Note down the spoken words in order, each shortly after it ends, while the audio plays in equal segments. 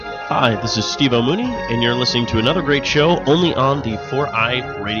Hi, this is Steve O'Mooney, and you're listening to another great show only on the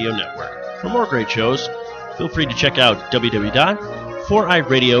 4i Radio Network. For more great shows, feel free to check out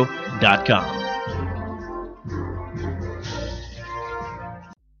www.4iradio.com.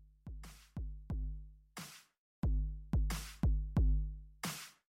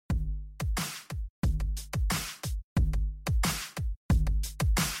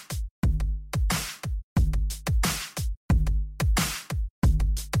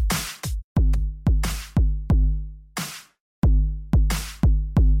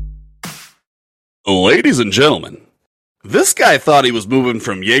 Ladies and gentlemen, this guy thought he was moving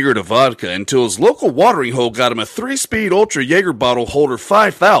from Jaeger to vodka until his local watering hole got him a 3-speed Ultra Jaeger bottle holder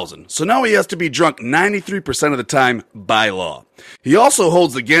 5000, so now he has to be drunk 93% of the time by law. He also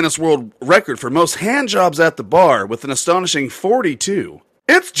holds the Guinness World Record for most hand jobs at the bar with an astonishing 42.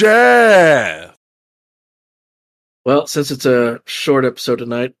 It's Jeff! Well, since it's a short episode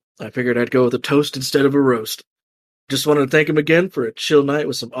tonight, I figured I'd go with a toast instead of a roast. Just wanted to thank him again for a chill night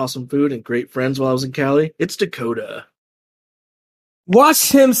with some awesome food and great friends while I was in Cali. It's Dakota.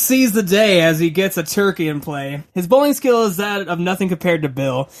 Watch him seize the day as he gets a turkey in play. His bowling skill is that of nothing compared to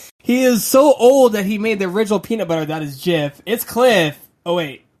Bill. He is so old that he made the original peanut butter that is Jif. It's Cliff. Oh,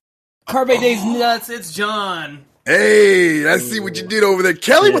 wait. Carpe Day's nuts. It's John. Hey, I see what you did over there.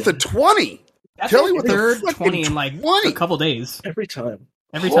 Kelly with a 20. That's Kelly like with third a 20 in like 20. a couple days. Every time.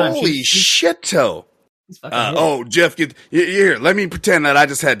 Holy shit-o. Jeff, here, let me pretend that I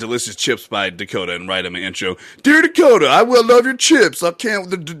just had delicious chips by Dakota and write him an intro. Dear Dakota, I will love your chips. I can't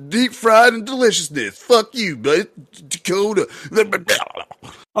with the deep fried and deliciousness. Fuck you, but Dakota.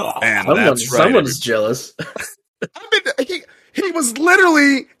 And someone's jealous. He was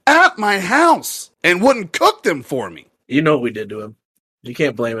literally at my house and wouldn't cook them for me. You know what we did to him. You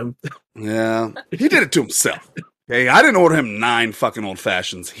can't blame him. Yeah, he did it to himself. Okay, I didn't order him 9 fucking old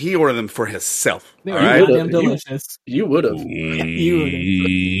fashions. He ordered them for himself. They were goddamn delicious. You would have.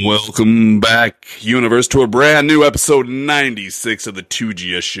 Welcome back, universe, to a brand new episode 96 of the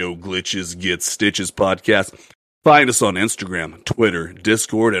 2GS Show Glitches Get Stitches podcast. Find us on Instagram, Twitter,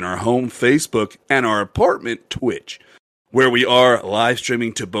 Discord, and our home Facebook, and our apartment Twitch, where we are live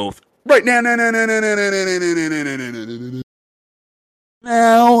streaming to both right now.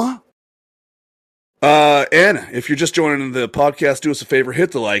 And if you're just joining the podcast, do us a favor,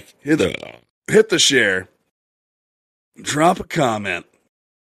 hit the like, hit the share, drop a comment,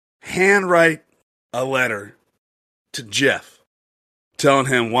 handwrite a letter to Jeff, telling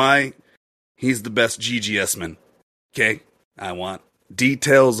him why he's the best GGS-man. Okay? I want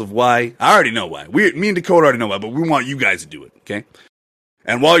details of why. I already know why. Me and Dakota already know why, but we want you guys to do it, okay?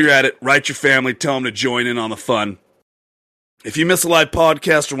 And while you're at it, write your family, tell them to join in on the fun. If you miss a live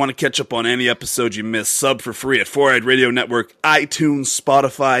podcast or want to catch up on any episode you missed, sub for free at 4i Radio Network, iTunes,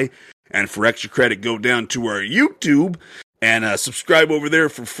 Spotify, and for extra credit, go down to our YouTube and subscribe over there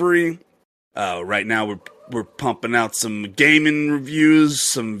for free. Right now, we're pumping out some gaming reviews,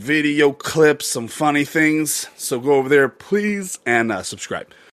 some video clips, some funny things. So go over there, please, and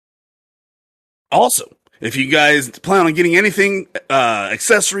subscribe. Also, if you guys plan on getting anything,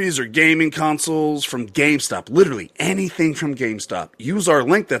 accessories or gaming consoles from GameStop, literally anything from GameStop, use our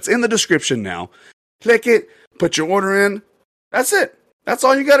link that's in the description now. Click it, put your order in. That's it. That's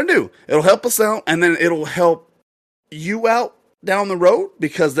all you got to do. It'll help us out, and then it'll help you out down the road,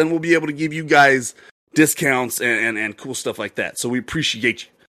 because then we'll be able to give you guys discounts and cool stuff like that. So we appreciate you.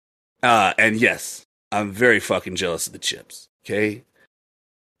 And yes, I'm very fucking jealous of the chips, okay?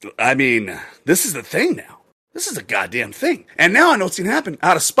 I mean, this is the thing now. This is a goddamn thing. And now I know what's going to happen.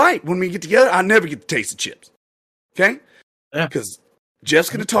 Out of spite, when we get together, I never get to taste the chips. Okay? Yeah. Because Jeff's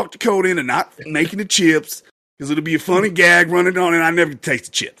going to talk Dakota into not making the chips, because it'll be a funny gag running on, and I never get to taste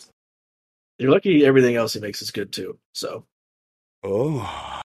the chips. You're lucky everything else he makes is good, too. So.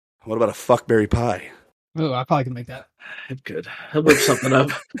 Oh. What about a fuckberry pie? Oh, I probably can make that. It could. He'll whip something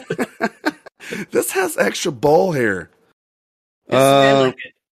up. This has extra ball hair. Like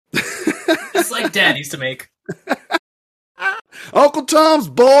it. Just like Dad used to make. Uncle Tom's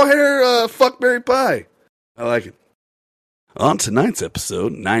ball hair fuckberry pie. I like it. On tonight's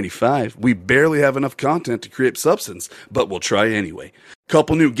episode, 95, we barely have enough content to create substance, but we'll try anyway.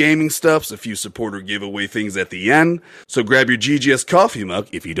 Couple new gaming stuffs, a few supporter giveaway things at the end, so grab your GGS coffee mug.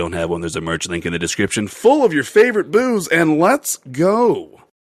 If you don't have one, there's a merch link in the description full of your favorite booze, and let's go.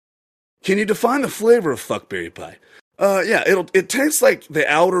 Can you define the flavor of fuckberry pie? Yeah, it tastes like the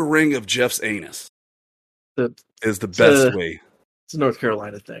outer ring of Jeff's anus. Is the best way. It's a North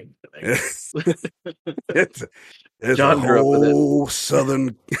Carolina thing. It's John a grew up with it. whole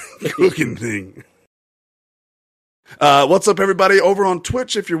southern cooking thing. What's up, everybody? Over on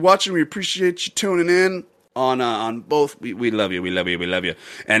Twitch, if you're watching, we appreciate you tuning in. On both, we love you, we love you, we love you.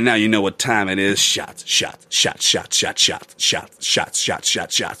 And now you know what time it is. Shots.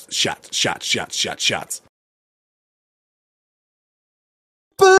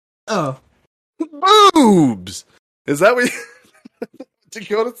 Oh, Boobs! Is that what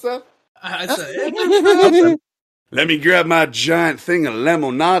Dakota said? Let me grab my giant thing of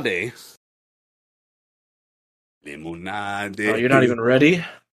lemonade. Lemonade. Oh, you're not even ready?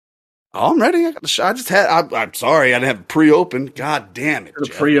 Oh, I'm ready. I got the shot. I'm sorry. I didn't have it pre-opened. God damn it. The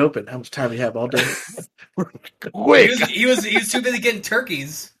Jeff. pre-open. How much time do you have all day? Quick. He was too busy getting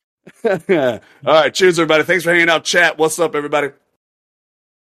turkeys. All right. Cheers, everybody. Thanks for hanging out. Chat. What's up, everybody?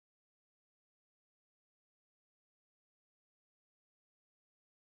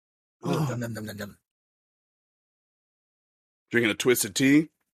 Oh. Nom, nom, nom, nom, nom. Drinking a twisted tea.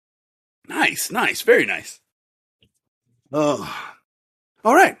 Nice. Very nice. Oh.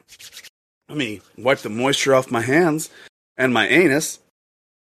 All right. Let me wipe the moisture off my hands and my anus.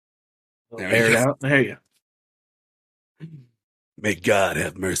 Air it out. There you go. May God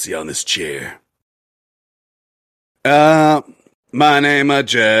have mercy on this chair. My name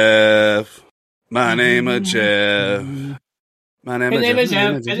is Jeff. My name is Jeff. My name his name is is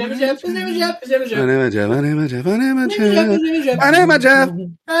Jeff. Jeff. His name is Jeff. His name is Jeff. His name is Jeff. My name is Jeff. My name is Jeff. My name is Jeff. His name is Jeff. My name is Jeff.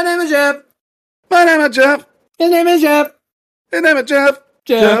 My name is Jeff. My name is Jeff. His name is Jeff. His name is Jeff.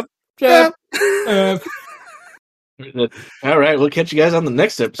 Jeff. Jeff. All right, we'll catch you guys on the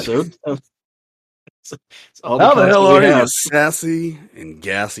next episode. It's all How the hell are you, have. sassy and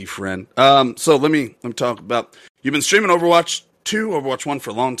gassy friend? So let me talk about. You've been streaming Overwatch 2, Overwatch 1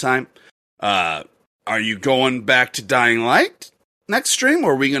 for a long time. Are you going back to Dying Light next stream,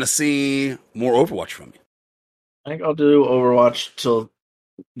 or are we going to see more Overwatch from you? I think I'll do Overwatch till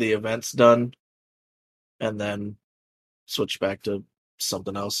the event's done, and then switch back to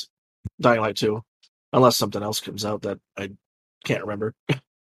something else. Dying Light 2, unless something else comes out that I can't remember.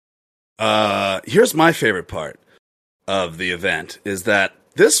 Here's my favorite part of the event is that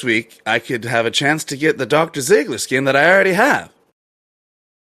this week I could have a chance to get the Dr. Ziegler skin that I already have.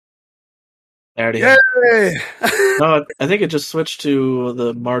 I already Yay! have. No, I think it just switched to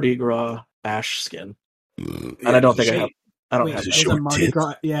the Mardi Gras Ash skin, and I don't think I have. I don't Wait, have it that. was a Mardi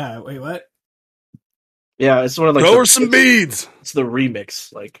Gras. Yeah. Wait, what? Yeah, it's one of like Throw her some beads. It's the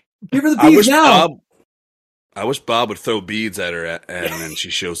remix. Like Give her the beads now. I wish Bob would throw beads at her, and then she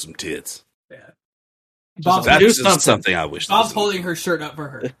shows some tits. Bob's, Do That's just something. something I wish. Bob's holding her shirt up for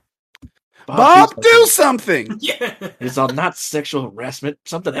her. Bob, do something. Yeah. It's all not sexual harassment.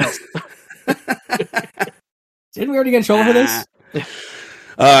 Something else. Didn't we already get in trouble for this?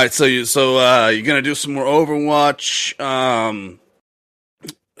 All right, so you're gonna do some more Overwatch.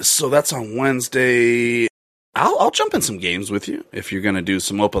 So that's on Wednesday. I'll jump in some games with you if you're gonna do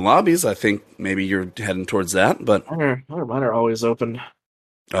some open lobbies. I think maybe you're heading towards that, but Mine are always open.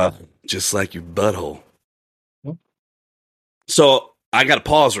 just like your butthole. Yep. So I got to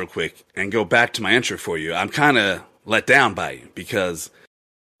pause real quick and go back to my intro for you. I'm kind of let down by you because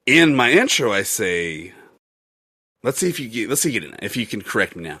in my intro I say, let's see if you can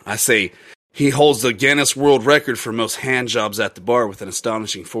correct me now. I say he holds the Guinness World Record for most hand jobs at the bar with an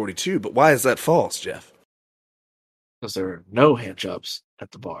astonishing 42. But why is that false, Jeff? Because there are no hand jobs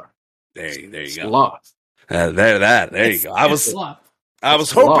at the bar. There you It's go. law. There you go. I was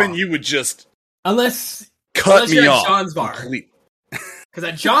It's hoping law. you would just Unless cut me you're at off. John's bar. complete- Because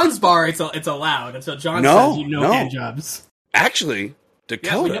at John's bar, it's allowed. And so John No, says you know no. hand jobs. Actually, Yeah,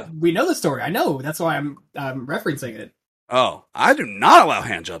 Dakota. we know the story. I know. That's why I'm referencing it. Oh, I do not allow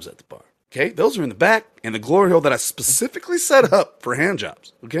hand jobs at the bar. Okay, those are in the back in the glory hole that I specifically set up for hand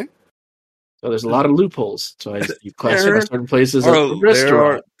jobs. Okay, So there's a lot of loopholes. So you classify There certain places as Or a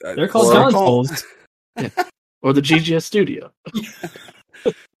restaurant They're called some John's call- holes. or the GGS studio.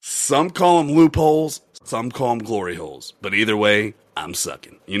 Some call them loopholes, some call them glory holes. But either way, I'm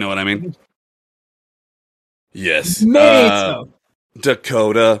sucking. You know what I mean? Yes. Maybe so.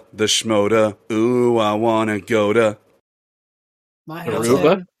 Dakota, the schmoda. Ooh, I wanna go to. My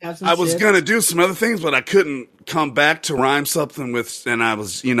Aruba? I was gonna do some other things, but I couldn't come back to rhyme something with, and I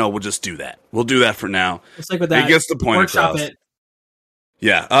was, we'll just do that. We'll do that for now. It's like with that. It gets the point Workshop across. it.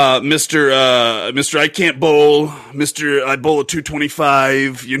 Yeah, Mr. I can't bowl, Mr. I bowl at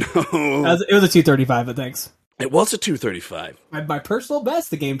 225. It was a 235, but thanks. It was a 235. My personal best,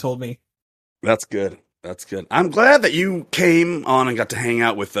 the game told me. That's good. That's good. I'm glad that you came on and got to hang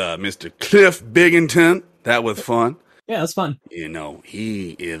out with Mr. Cliff Bigington. That was fun. Yeah, that's fun.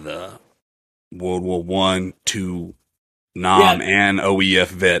 He is a World War I, II, Nam, and OEF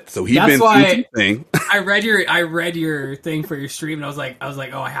vet, so he's That's been why through some thing. I read your thing for your stream, and I was like,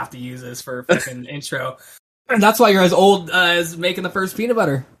 oh, I have to use this for a fucking intro. And that's why you're as old as making the first peanut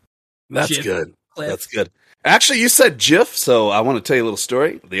butter. That's Jif. good. Cliff. That's good. Actually, you said Jif, so I want to tell you a little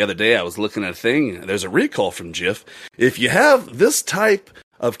story. The other day, I was looking at a thing. There's a recall from Jif. If you have this type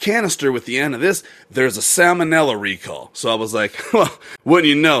of canister with the end of this, there's a salmonella recall. So I was like, well, wouldn't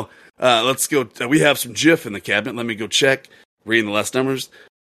you know? Let's go. We have some Jif in the cabinet. Let me go check. Reading the last numbers.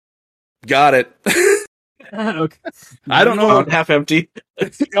 Got it. Okay. I don't know. Half empty.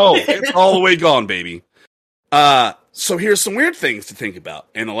 Oh, it's all the way gone, baby. So here's some weird things to think about.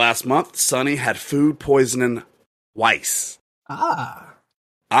 In the last month, Sonny had food poisoning twice. Ah.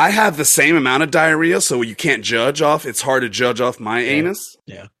 I have the same amount of diarrhea, so you can't judge off. It's hard to judge off my anus.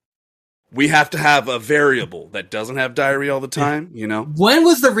 Yeah. We have to have a variable that doesn't have diarrhea all the time, you know? When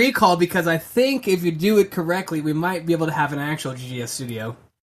was the recall? Because I think if you do it correctly, we might be able to have an actual GGS studio.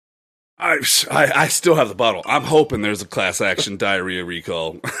 I still have the bottle. I'm hoping there's a class action diarrhea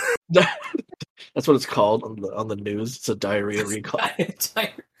recall. That's what it's called on the news. It's a diarrhea recall.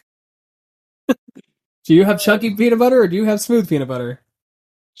 Do you have chunky peanut butter or do you have smooth peanut butter?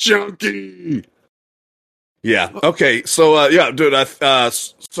 Junkie! Yeah, okay. So, yeah, dude,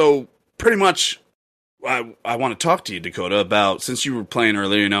 so pretty much I want to talk to you, Dakota, about, since you were playing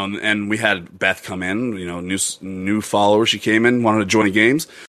earlier, you know, and we had Beth come in, you know, new follower. She came in, wanted to join the games.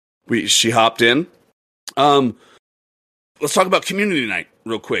 She hopped in. Let's talk about community night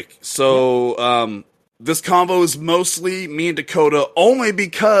real quick. So, this convo is mostly me and Dakota only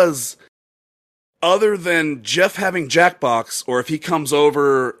because other than Jeff having Jackbox, or if he comes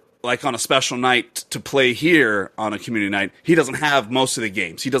over like on a special night to play here on a community night, he doesn't have most of the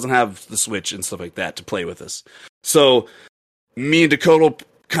games. He doesn't have the Switch and stuff like that to play with us. So me and Dakota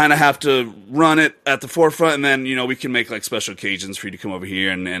kind of have to run it at the forefront, and then, you know, we can make like special occasions for you to come over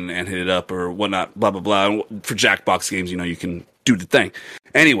here and hit it up or whatnot, blah, blah, blah. And for Jackbox games, you know, you can do the thing.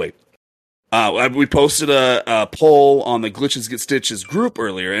 Anyway, we posted a poll on the Glitches Get Stitches group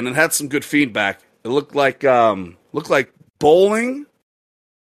earlier, and it had some good feedback. It looked like bowling,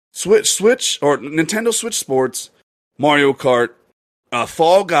 Switch or Nintendo Switch Sports, Mario Kart,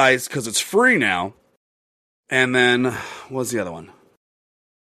 Fall Guys because it's free now, and then what was the other one?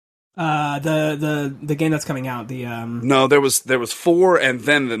 The game that's coming out. No, there was 4, and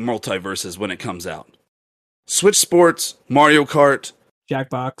then the Multiverses when it comes out. Switch Sports, Mario Kart,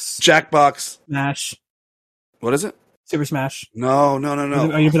 Jackbox, Smash. What is it? Super Smash. No.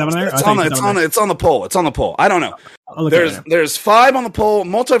 Are you put that one there? It's on the poll. It's on the poll. I don't know. There's 5 on the poll.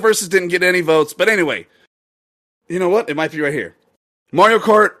 Multiverses didn't get any votes, but anyway, you know what? It might be right here. Mario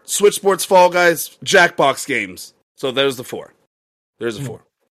Kart, Switch Sports, Fall Guys, Jackbox games. So there's the 4. There's the 4.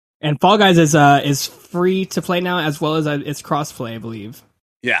 And Fall Guys is free to play now, as well as it's crossplay, I believe.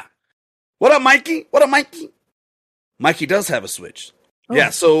 Yeah. What up, Mikey? Mikey does have a Switch. Oh. Yeah.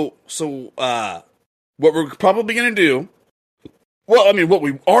 So what we're probably going to do, what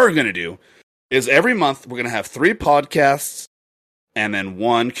we are going to do is every month we're going to have 3 podcasts and then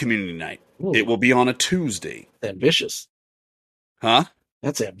 1 community night. Ooh. It will be on a Tuesday. Ambitious. Huh?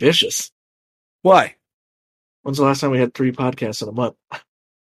 That's ambitious. Why? When's the last time we had 3 podcasts in a month?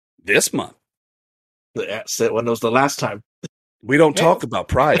 This month. When was the last time? We don't talk about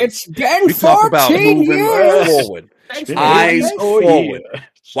pride. It's been we 14 talk about moving years. forward. Eyes forward.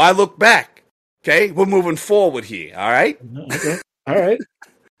 Why look back? Okay, we're moving forward here. All right. Okay. All right.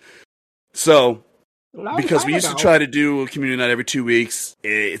 So, because we used to try to do a community night every 2 weeks,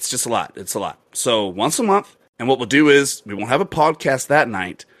 it's just a lot. It's a lot. So once a month, and what we'll do is we won't have a podcast that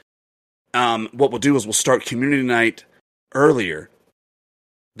night. What we'll do is we'll start community night earlier.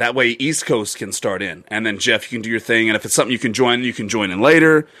 That way, East Coast can start in, and then Jeff, you can do your thing. And if it's something you can join in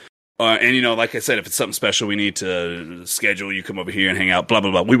later. And, you know, like I said, if it's something special we need to schedule, you come over here and hang out, blah,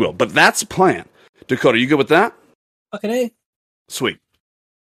 blah, blah. We will. But that's the plan. Dakota, you good with that? Okay. Sweet.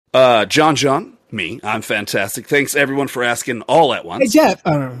 John, me, I'm fantastic. Thanks, everyone, for asking all at once. Hey, Jeff.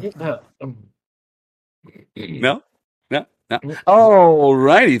 No? All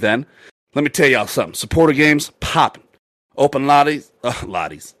righty, then. Let me tell y'all something. Supporter games, popping. Open lotties.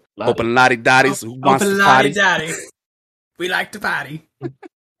 Open lottie dotties. Who wants to party? Daddy. We like to party.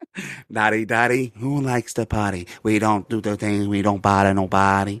 Dotty dotty. Who likes to party? We don't do the things. We don't bother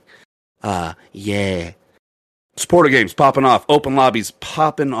nobody. Yeah. Supporter games popping off. Open lobbies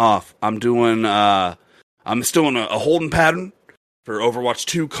popping off. I'm still in a holding pattern for Overwatch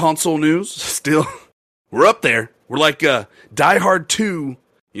 2 console news. Still, we're up there. We're like Die Hard 2.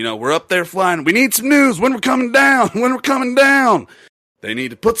 You know, we're up there flying. We need some news. When we're coming down. They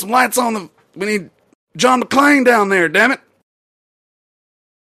need to put some lights on we need John McClane down there, damn it.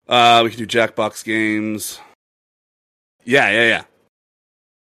 We can do Jackbox games. Yeah.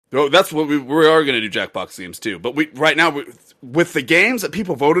 Oh, that's what we are going to do, Jackbox games too. But right now, with the games that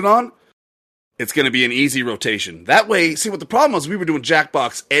people voted on, it's going to be an easy rotation. That way, see what the problem was, we were doing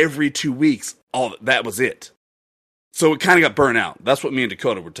Jackbox every 2 weeks. That was it. So it kind of got burnt out. That's what me and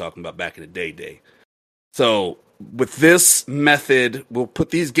Dakota were talking about back in the day. So with this method, we'll put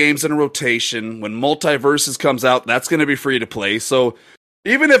these games in a rotation. When Multiverses comes out, that's going to be free to play. So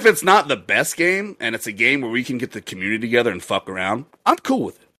even if it's not the best game, and it's a game where we can get the community together and fuck around, I'm cool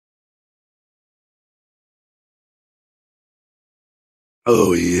with it.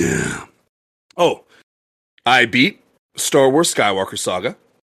 Oh, yeah. Oh, I beat Star Wars Skywalker Saga.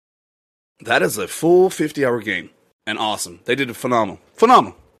 That is a full 50-hour game. And awesome. They did it phenomenal.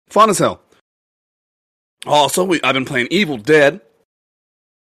 Fun as hell. Also, I've been playing Evil Dead.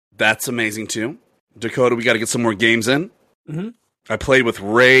 That's amazing, too. Dakota, we got to get some more games in. Mm-hmm. I played with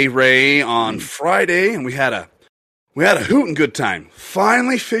Ray on Friday, and we had a hootin' good time.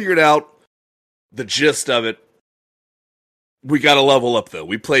 Finally figured out the gist of it. We got to level up, though.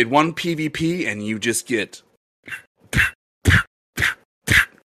 We played one PvP, and you just get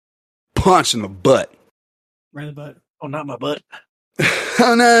punched in the butt. Right in the butt. Oh, not my butt.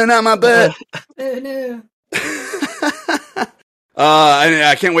 Oh, no, not my butt. Oh, no.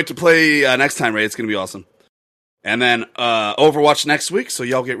 I can't wait to play next time, Ray. It's going to be awesome. And then Overwatch next week, so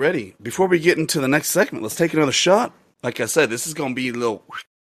y'all get ready. Before we get into the next segment, let's take another shot. Like I said, this is going to be a little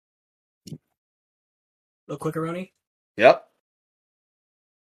quickeroni. Yep.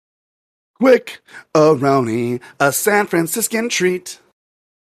 Quick-a-roni, a San Franciscan treat.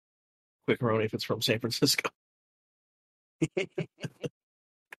 Quick-a-roni if it's from San Francisco.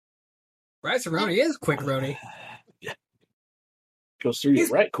 Rice-a-roni is quickeroni. Yeah. Goes through you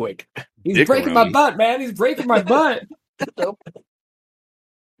right quick. He's breaking my butt, man. He's breaking my butt.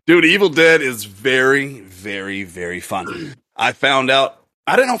 Dude, Evil Dead is very, very, very fun. I found out,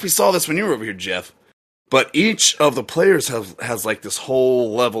 I don't know if we saw this when you were over here, Jeff, but each of the players has like this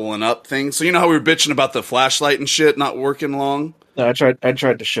whole leveling up thing. So you know how we were bitching about the flashlight and shit not working long? No, I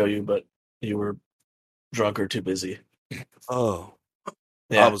tried to show you, but you were drunk or too busy. Oh.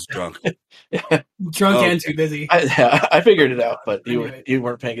 Yeah. I was drunk. Drunk Okay. and too busy. I figured it out, but you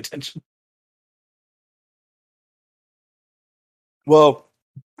weren't paying attention. Well,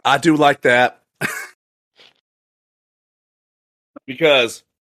 I do like that. Because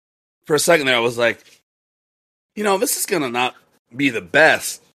for a second there, I was like, you know, this is going to not be the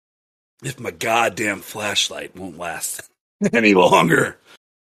best if my goddamn flashlight won't last any longer.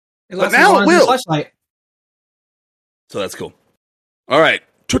 But now it will. Flashlight. So that's cool. All right.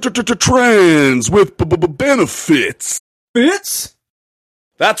 Trends with benefits. Bits?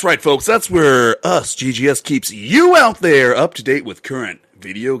 That's right, folks. That's where us, GGS, keeps you out there up to date with current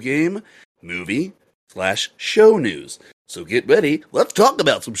video game, movie, /show news. So get ready. Let's talk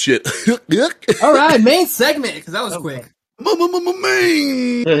about some shit. All right, main segment, because that was quick.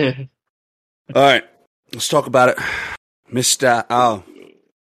 Main. All right. Let's talk about it. Mr.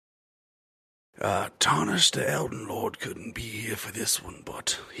 Tarnish the Elden Lord couldn't be here for this one,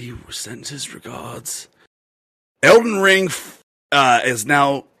 but he sends his regards. Elden Ring is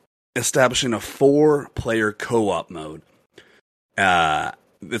now establishing a 4-player co-op mode.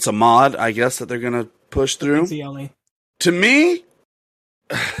 It's a mod, I guess, that they're going to push through. PC only. To me,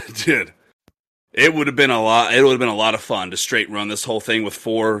 dude, it would have been a lot. It would have been a lot of fun to straight run this whole thing with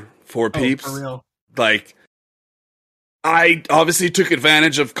four peeps. For real. Like, I obviously took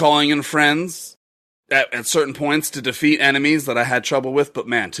advantage of calling in friends at certain points to defeat enemies that I had trouble with. But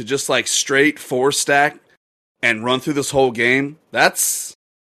man, to just like straight 4-stack and run through this whole game, that's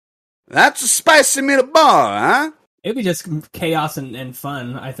a spicy meatball, huh? It'd be just chaos and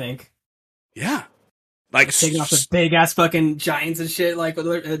fun, I think. Yeah. Like taking off the big ass fucking giants and shit, like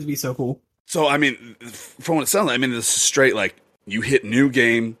it'd be so cool. So I mean, from what it sounds like, I mean, this is straight like you hit new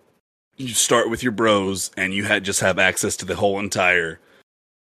game, you start with your bros, and you just have access to the whole entire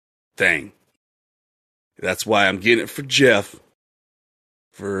thing. That's why I'm getting it for Jeff.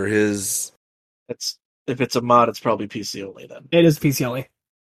 For his, if it's a mod, it's probably PC only then. It is PC only.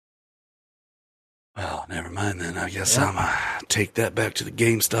 Well, never mind then. I guess I'm take that back to the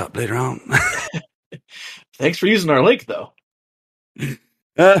GameStop later on. Thanks for using our link, though. Yeah,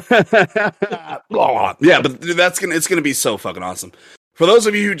 but dude, it's gonna be so fucking awesome. For those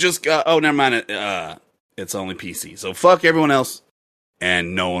of you who just got, never mind, it's only PC. So fuck everyone else,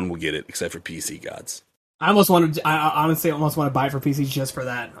 and no one will get it except for PC gods. I honestly almost want to buy it for PC just for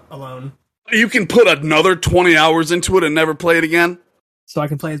that alone. You can put another 20 hours into it and never play it again? So I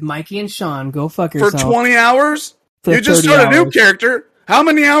can play as Mikey and Sean. Go fuck yourself. For 20 hours? For you just 30 start a new hours. character, How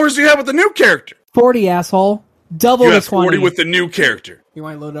many hours do you have with the new character? 40, asshole. Double You the have 20. 40 with the new character. You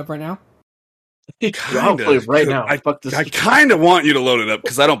want to load it up right now? I'll play it right now. Fuck this. I kind of want you to load it up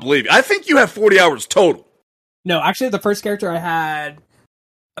because I don't believe you. I think you have 40 hours total. No, actually, the first character I had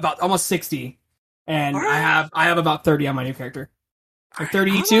about almost 60, and I have about 30 on my new character. Like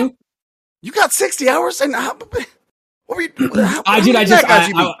 32. You got 60 hours, and what were you? I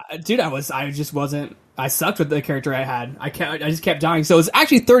just wasn't. I sucked with the character I had. I just kept dying. So it's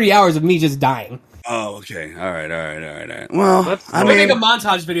actually 30 hours of me just dying. Oh, okay. All right. Well, I'm gonna make a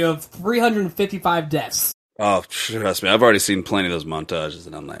montage video of 355 deaths. Oh, trust me, I've already seen plenty of those montages,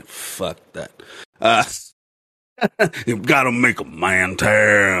 and I'm like, fuck that. You gotta make a man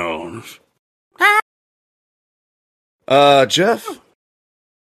town. Jeff,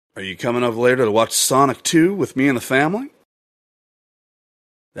 are you coming over later to watch Sonic 2 with me and the family?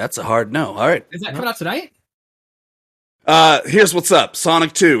 That's a hard no. All right. Is that coming out tonight? Here's what's up.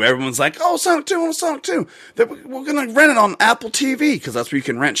 Sonic 2. Everyone's like, oh, Sonic 2, oh, Sonic 2. We're going to rent it on Apple TV because that's where you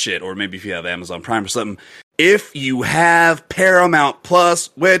can rent shit. Or maybe if you have Amazon Prime or something. If you have Paramount Plus,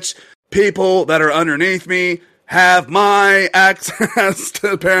 which people that are underneath me have my access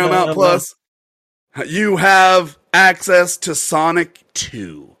to Paramount Plus, you have access to Sonic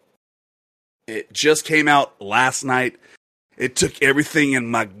 2. It just came out last night. It took everything in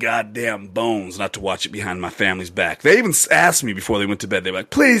my goddamn bones not to watch it behind my family's back. They even asked me before they went to bed. They were like,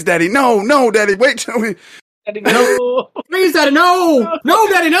 please, Daddy, no, Daddy, wait till we... Daddy, no. Please, Daddy, no! No,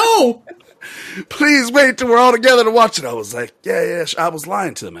 Daddy, no! Please wait till we're all together to watch it. I was like, yeah, I was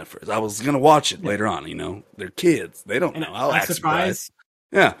lying to them at first. I was going to watch it later on, They're kids. They don't know. I'll act surprised.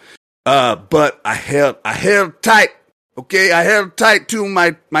 Yeah. But I held tight. Okay? I held tight to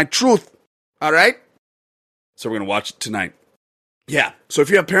my truth. All right? So we're going to watch it tonight. Yeah. So if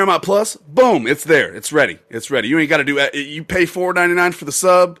you have Paramount Plus, boom, it's there. It's ready. You ain't got to do it. You pay $4.99 for the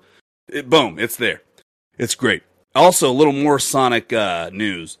sub. Boom, it's there. It's great. Also, a little more Sonic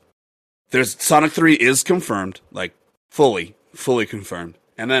news. Sonic 3 is confirmed, like fully confirmed.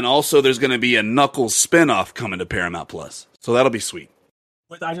 And then also there's going to be a Knuckles spinoff coming to Paramount Plus. So that'll be sweet.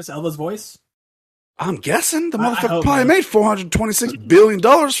 With Idris Elba's voice? I'm guessing the motherfucker probably made $426 billion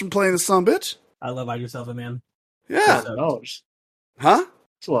from playing this sumbitch. I love Idris Elba, man. Yeah. $100. Huh?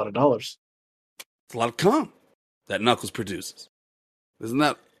 It's a lot of dollars. It's a lot of cum that Knuckles produces. Isn't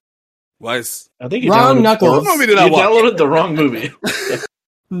that why? I think you wrong Knuckles. What movie did I watch? Downloaded the wrong movie.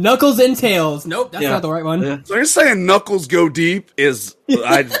 Knuckles and Tails. Nope, that's not the right one. Yeah. So you're saying Knuckles Go Deep is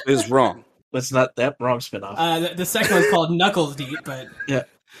wrong? That's not that wrong spinoff. The second one's called Knuckles Deep, but yeah.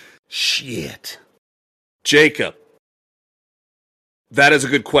 Shit. Jacob. That is a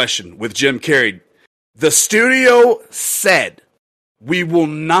good question with Jim Carrey. The studio said we will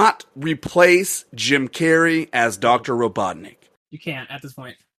not replace Jim Carrey as Dr. Robotnik. You can't at this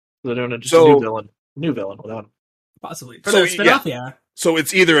point. They're doing just a new villain without him. Possibly. For the spinoff, yeah. So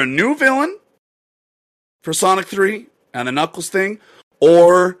it's either a new villain for Sonic 3 and the Knuckles thing,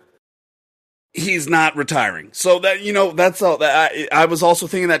 or he's not retiring. So that, that's all. I was also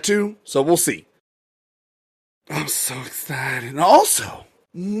thinking that too, so we'll see. I'm so excited. And also,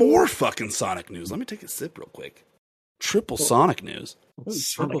 more fucking Sonic news. Let me take a sip real quick. Triple Sonic news.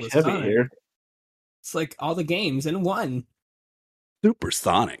 Sonic heavy here. It's like all the games in one. Super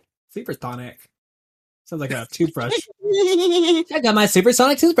Sonic. Sounds like a toothbrush. I got my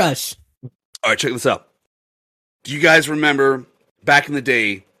Supersonic toothbrush. All right, check this out. Do you guys remember back in the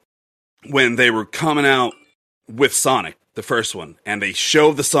day when they were coming out with Sonic, the first one, and they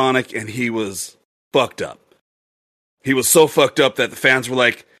showed the Sonic and he was fucked up? He was so fucked up that the fans were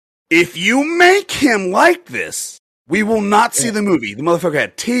like, if you make him like this, we will not see the movie. The motherfucker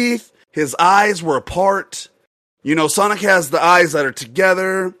had teeth. His eyes were apart. Sonic has the eyes that are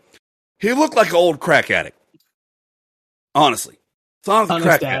together. He looked like an old crack addict. Honestly. Sonic's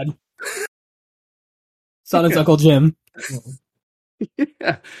crack dad. addict. Sonic's Uncle Jim.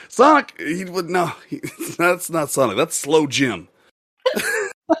 Yeah. Sonic, that's not Sonic. That's Slow Jim.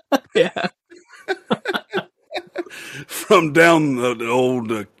 Yeah. From down the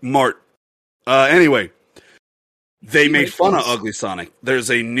old Mart. Anyway, they made fun of Ugly Sonic. There's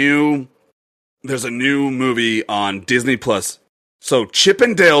a new movie on Disney Plus. So Chip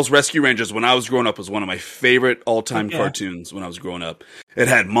and Dale's Rescue Rangers, when I was growing up, was one of my favorite all-time cartoons when I was growing up. It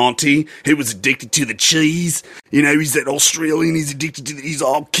had Monty. He was addicted to the cheese. He's that Australian. He's addicted to he's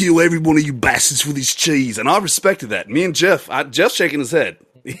I'll kill every one of you bastards for this cheese. And I respected that. Me and Jeff's shaking his head.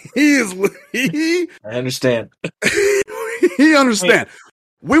 I understand. He understand.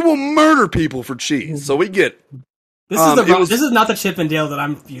 We will murder people for cheese. So we get. This is not the Chip and Dale that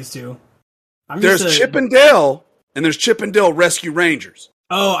I'm used to. There's Chip and Dale and there's Chip and Dale Rescue Rangers.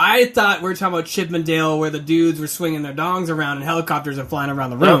 Oh, I thought we were talking about Chip and Dale, where the dudes were swinging their dongs around and helicopters are flying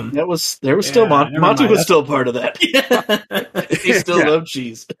around the room. There was still Monty was still part of that. He still loved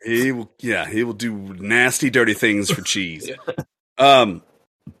cheese. He will do nasty, dirty things for cheese.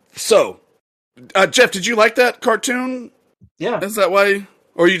 So, Jeff, did you like that cartoon? Yeah. Is that why,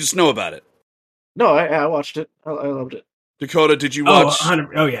 or you just know about it? No, I watched it. I loved it. Dakota, did you watch?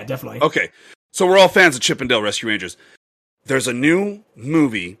 Oh yeah, definitely. Okay, so we're all fans of Chip and Dale Rescue Rangers. There's a new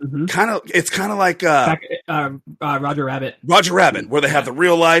movie, it's kind of like Roger Rabbit. Roger Rabbit, where they have the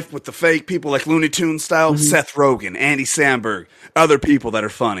real life with the fake people, like Looney Tunes style. Seth Rogen, Andy Samberg, other people that are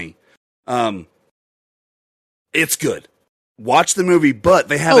funny. It's good. Watch the movie, but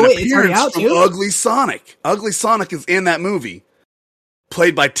they have an appearance from Ugly Sonic. Ugly Sonic is in that movie,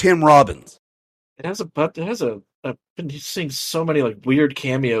 played by Tim Robbins. I've been seeing so many like weird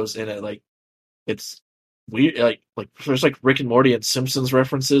cameos in it. Like it's weird, like there's like Rick and Morty and Simpsons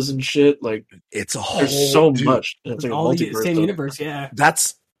references and shit. Like it's a whole there's so much. It's like all a the same universe. Yeah,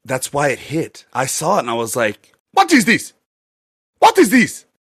 that's why it hit. I saw it and I was like, "What is this? What is this?"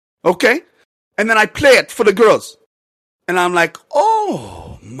 Okay, and then I play it for the girls, and I'm like,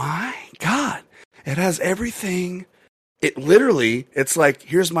 "Oh my god, it has everything." It literally, it's like,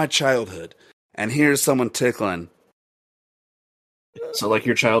 here's my childhood, and here's someone tickling. So, like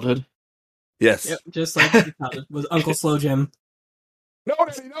your childhood. Yes. Yep, just like with Uncle Slow Jim.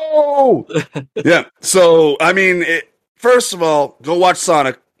 No! Yeah, so, I mean, first of all, go watch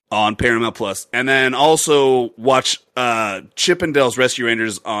Sonic on Paramount Plus, and then also watch Chip and Dale's Rescue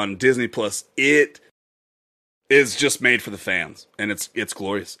Rangers on Disney Plus. It is just made for the fans, and it's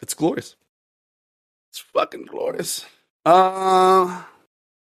glorious. It's glorious. It's fucking glorious.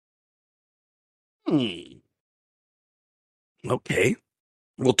 Okay.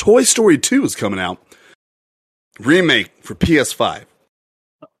 Well, Toy Story 2 is coming out. Remake for PS5.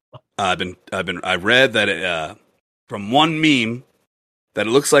 I read that it, from one meme that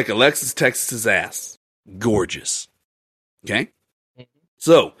it looks like Alexis Texas's ass. Gorgeous. Okay?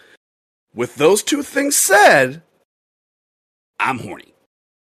 So, with those two things said, I'm horny.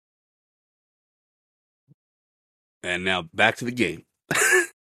 And now back to the game.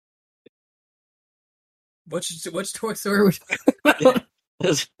 Which Toy Story was her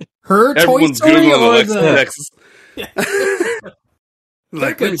Everyone's Toy Story Googling or Alexis the Texas.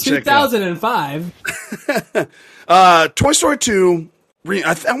 like 2005. Toy Story 2.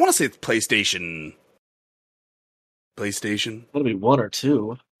 I want to say it's PlayStation. That'll be 1 or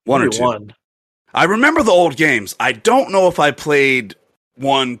 2. One or two. 1. I remember the old games. I don't know if I played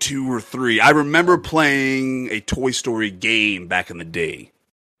 1, 2, or 3. I remember playing a Toy Story game back in the day.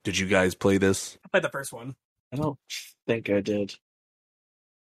 Did you guys play this? I played the first one. I don't think I did.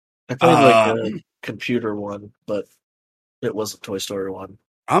 I played like a computer one, but it wasn't Toy Story 1.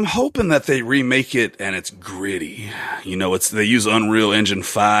 I'm hoping that they remake it and it's gritty. You know, they use Unreal Engine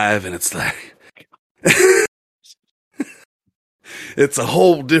 5 and it's like it's a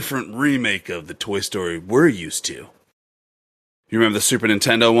whole different remake of the Toy Story we're used to. You remember the Super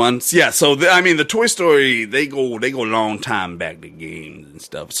Nintendo ones? Yeah, so the Toy Story, they go a long time back to games and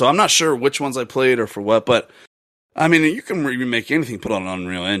stuff. So I'm not sure which ones I played or for what, but I mean, you can remake anything, put on an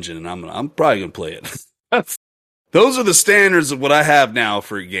Unreal Engine, and I'm probably gonna play it. Those are the standards of what I have now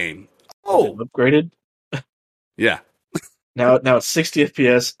for a game. Oh, upgraded. Yeah. Now it's 60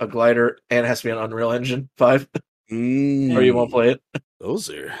 FPS, a glider, and it has to be on Unreal Engine 5. Or you won't play it. Those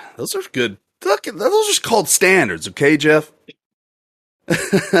are good. Look, those are called standards, okay, Jeff?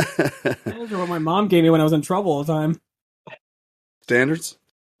 Those are what my mom gave me when I was in trouble all the time. Standards?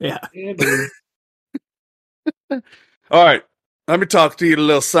 Yeah. All right. Let me talk to you a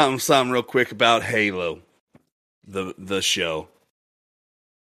little something real quick about Halo, the show.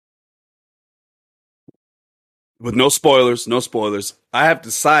 With no spoilers. I have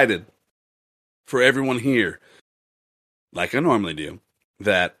decided for everyone here, like I normally do,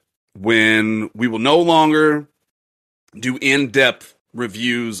 that when we will no longer do in-depth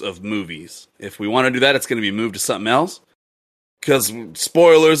reviews of movies. If we want to do that, it's going to be moved to something else. Because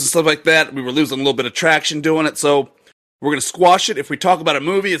spoilers and stuff like that, we were losing a little bit of traction doing it, so we're going to squash it. If we talk about a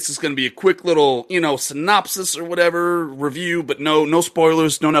movie, it's just going to be a quick little, synopsis or whatever, review, but no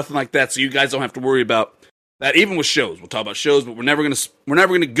spoilers, no nothing like that, so you guys don't have to worry about that. Even with shows, we'll talk about shows, but we're never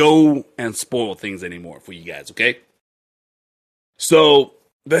going to go and spoil things anymore for you guys, okay? So,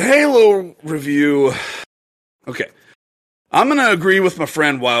 the Halo review, okay. I'm going to agree with my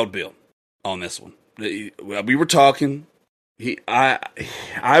friend Wild Bill on this one. We were talking.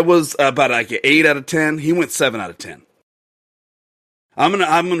 I was about like an 8 out of 10. He went 7 out of 10. I'm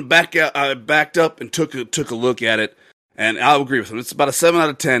gonna back out. I backed up and took a look at it, and I'll agree with him. It's about a 7 out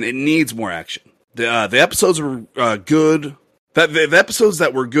of 10. It needs more action. The episodes were good. The episodes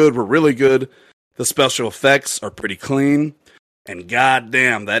that were good were really good. The special effects are pretty clean, and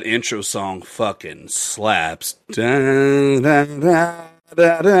goddamn, that intro song fucking slaps.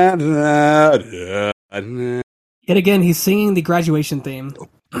 Yet again, he's singing the graduation theme.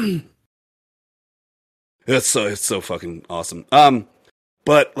 It's so fucking awesome.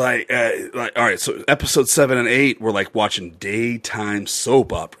 But like, all right. So episode 7 and 8 were like watching daytime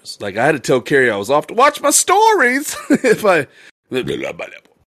soap operas. Like I had to tell Carrie I was off to watch my stories. If I, you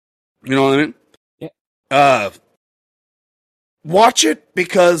know what I mean? Yeah. Watch it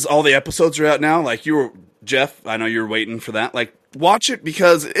because all the episodes are out now. Like you were, Jeff. I know you're waiting for that. Like watch it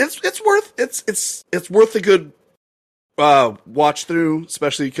because it's worth a good watch through,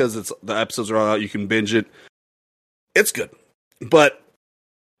 especially because the episodes are all out. You can binge it. It's good, but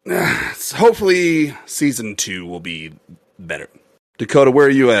hopefully season 2 will be better. Dakota, where are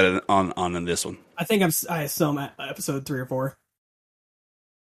you at on this one? I think I still am at episode 3 or 4.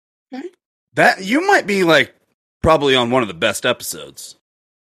 Okay. That you might be like probably on one of the best episodes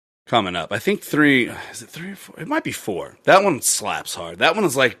coming up. I think 3. Is it 3 or 4? It might be 4. That one slaps hard. That one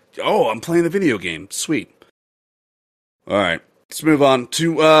is like, oh, I'm playing the video game. Sweet. All right, let's move on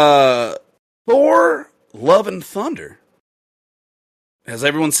to Thor: Love and Thunder. Has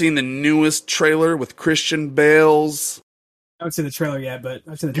everyone seen the newest trailer with Christian Bale's? I haven't seen the trailer yet, but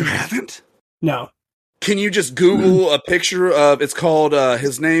I've seen the You trailer. haven't? No. Can you just Google a picture of? It's called.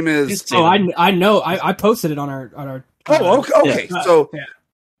 His name is. Oh, I know. I posted it on our. Oh, okay. Yeah. So, Yeah.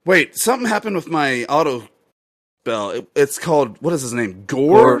 wait, something happened with my auto spell. It's called. What is his name?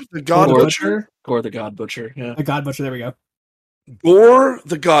 Gore the God Butcher. Gore the God Butcher. Yeah. The God Butcher. There we go. Gore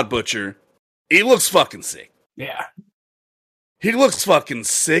the God Butcher. He looks fucking sick. Yeah. He looks fucking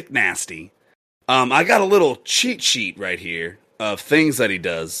sick, nasty. I got a little cheat sheet right here of things that he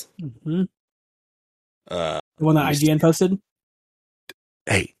does. Mm-hmm. Uh, The one that IGN posted.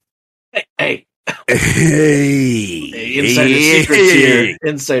 hey, Hey. hey, Insider secrets here.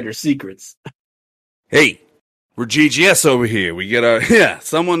 Insider secrets. Hey, we're GGS over here. We get our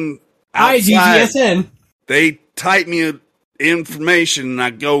someone outside. IGGSN. They type me information and I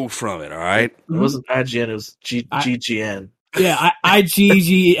go from it. All right. It wasn't IGN. It was GGN. Yeah,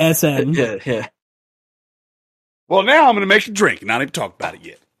 IGGSN. Yeah. Well, now I'm gonna make a drink and not even talk about it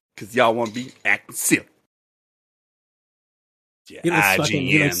yet because y'all want to be acting silly. Yeah,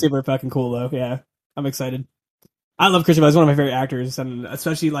 He looks super fucking cool though. Yeah, I'm excited. I love Christian Bale. He's one of my favorite actors, and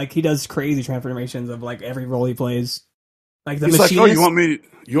especially like he does crazy transformations of like every role he plays. Like the He's machinist. like, oh, you want me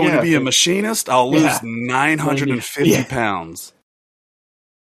to be a machinist? I'll lose Yeah. 950 pounds.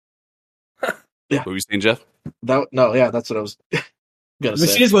 Yeah. What were you saying, Jeff? That's what I was gonna say.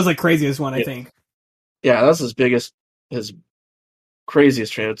 Machinist was like craziest one, I Yeah. think. Yeah, that's his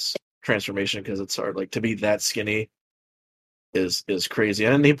craziest transformation because it's hard. Like to be that skinny is crazy.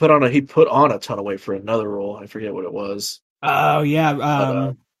 And he put on a ton of weight for another role. I forget what it was. Oh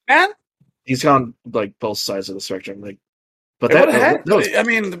yeah. Man, He's gone like both sides of the spectrum. Like, but that was I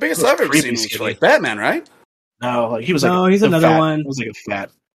mean, the biggest that was I've ever creepy seen was skinny. like Batman, right? no, like he was No, like he's a another fat, one. He was like a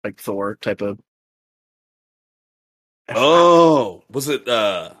fat, like Thor type of. Oh, was it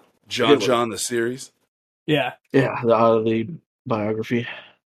John It was. John the series? Yeah. Yeah, the biography.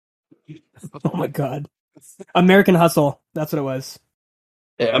 Oh my god. American Hustle. That's what it was.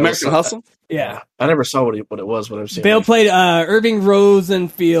 Yeah, American Hustle? Yeah. I never saw what it was, but I've seen. Bale it. played Irving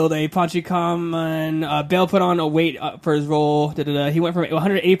Rosenfield, a Panchikaman. Bale put on a weight for his role. He went from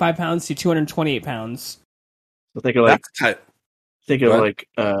 185 pounds to 228 pounds. So think of like That's Go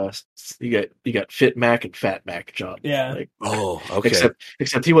What? you got Fit Mac and Fat Mac, John. Yeah. Like, oh, okay.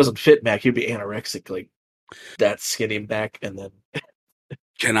 except he wasn't Fit Mac. He'd be anorexic, like that skinny Mac, and then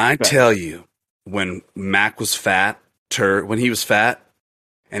Can I tell you when Mac was fat, when he was fat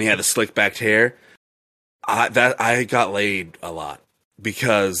and he had the slick backed hair, I got laid a lot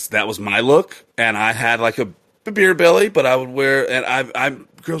because that was my look, and I had like a beer belly, but I would wear, and I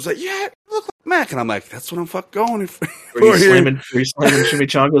girls like, yeah, you look like Mac, and I'm like, that's what I'm going for. were you slamming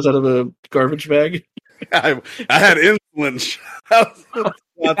chimichangas out of a garbage bag? I had insulin.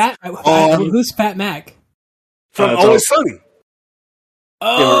 Who's Fat Mac? From it's Always Sunny.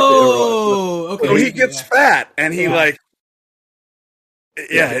 Oh, okay. So he gets fat, and he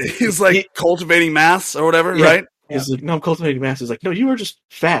he's like cultivating mass or whatever, Yeah. right? He's like, no, I'm cultivating mass. He's like, no, you were just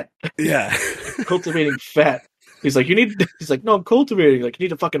fat. Yeah. Cultivating fat. He's like, he's like, no, I'm cultivating. Like, you need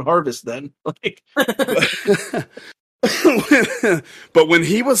to fucking harvest then. Like, but when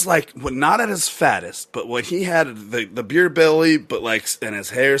he was like, not at his fattest, but when he had the beer belly, but like, and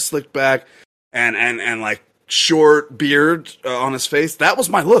his hair slicked back, and like short beard on his face, that was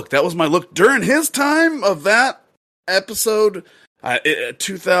my look. That was my look during his time of that episode,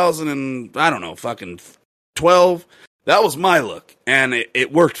 2000 and I don't know, fucking 12. That was my look, and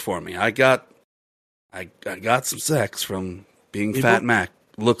it worked for me. I got some sex from being Fat Mac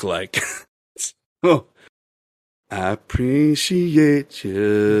look like. Oh. I appreciate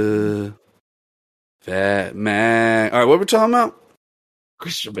you, Fat Mac. All right, what were we talking about?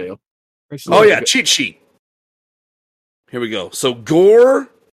 Christian Bale. Oh, yeah, cheat sheet. Here we go. So, Gore,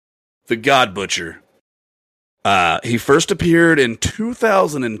 the God Butcher. He first appeared in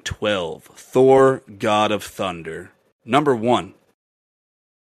 2012. Thor, God of Thunder. Number 1.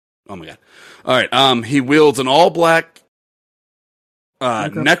 Oh, my God. All right, he wields an all-black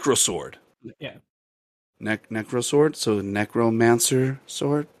necrosword. Yeah. Necrosword? So necromancer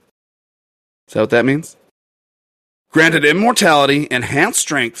sword? Is that what that means? Granted immortality, enhanced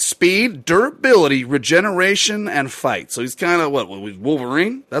strength, speed, durability, regeneration, and fight. So he's kind of,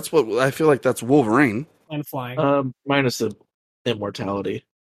 Wolverine? That's what, I feel like that's Wolverine. And flying. Minus the immortality.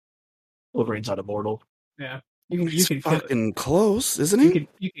 Wolverine's not immortal. Yeah. He's fucking close, isn't he?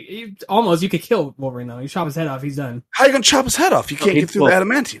 You could kill Wolverine, though. You chop his head off, he's done. How are you going to chop his head off? You can't get through the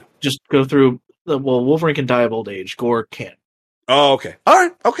adamantium. Just go through... Wolverine can die of old age. Gore can't. Oh, okay. All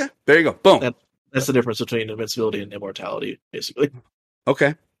right. Okay. There you go. Boom. That's the difference between invincibility and immortality, basically.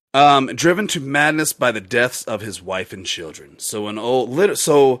 Okay. Driven to madness by the deaths of his wife and children.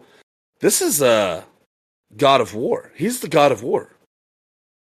 So this is a God of War. He's the God of War.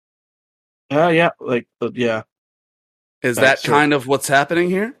 Yeah. Yeah. Is that kind of what's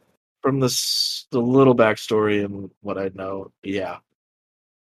happening here? From the little backstory and what I know, yeah.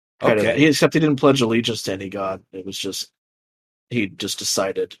 Okay. Except he didn't pledge allegiance to any god. It was just he just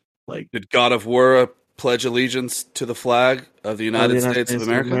decided. Like, did God of War pledge allegiance to the flag of the United States of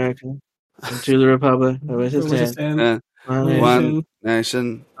America? And to the Republic of which it stands, one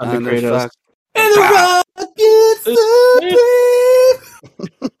nation under flag. And the rockets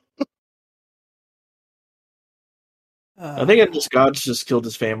I think God's just killed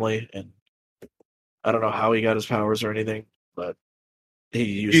his family, and I don't know how he got his powers or anything, but he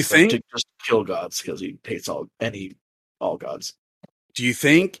used them to just kill gods because he hates all gods. Do you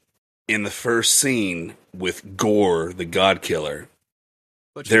think in the first scene with Gore, the God Killer,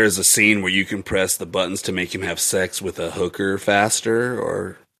 there is a scene where you can press the buttons to make him have sex with a hooker faster,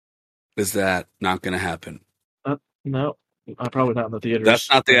 or is that not going to happen? No, probably not in the theaters. That's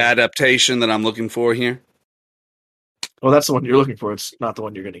not the adaptation that I'm looking for here? Well, that's the one you're looking for. It's not the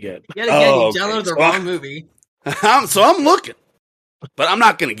one you're going to get. Yet again, you downloaded the wrong movie. So I'm looking, but I'm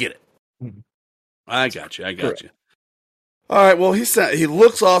not going to get it. I got you. All right, well, he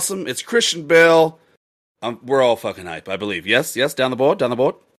looks awesome. It's Christian Bale. We're all fucking hype, I believe. Yes, down the board.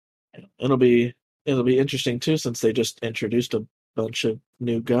 It'll be interesting, too, since they just introduced a bunch of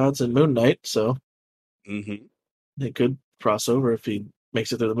new gods in Moon Knight, so they could cross over if he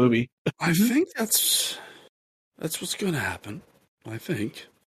makes it through the movie. I think that's what's going to happen, I think.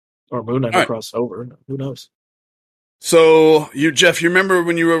 Or Moon Knight will cross over. Who knows? So, Jeff, you remember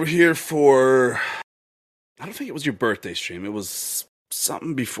when you were over here for... I don't think it was your birthday stream. It was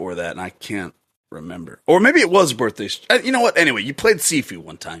something before that, and I can't remember. Or maybe it was birthday. You know what? Anyway, you played Sifu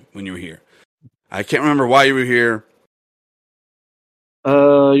one time when you were here. I can't remember why you were here.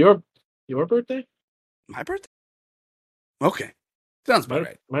 Your birthday? My birthday? Okay. Sounds about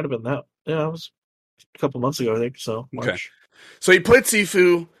right. Might have been that. Yeah, it was a couple months ago, I think. So, March. Okay. So you played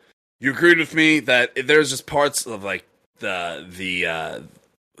Sifu. You agreed with me that there's just parts of like the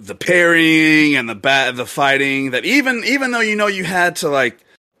parrying and the fighting that even though you had to like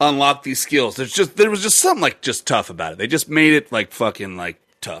unlock these skills, there was just something like just tough about it. They just made it like fucking like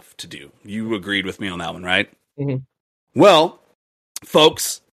tough to do. You agreed with me on that one, right? Mm-hmm. Well,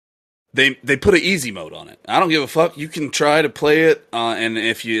 folks, they put an easy mode on it. I don't give a fuck. You can try to play it, and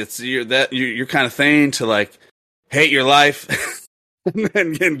if you're kind of thing to like hate your life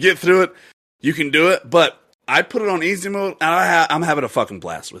and get through it, you can do it. But I put it on easy mode, and I'm having a fucking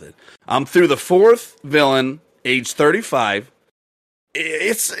blast with it. I'm through the 4th villain, age 35.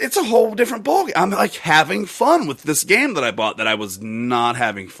 It's a whole different ballgame. I'm like having fun with this game that I bought that I was not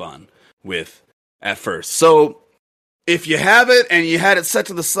having fun with at first. So if you have it and you had it set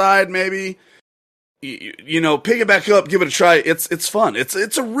to the side, maybe pick it back up, give it a try. It's fun. It's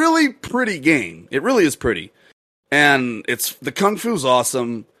a really pretty game. It really is pretty, and the kung fu's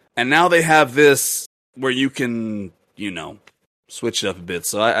awesome. And now they have this where you can switch it up a bit.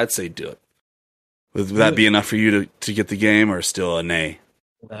 So I'd say do it. Would that be enough for you to get the game, or still a nay?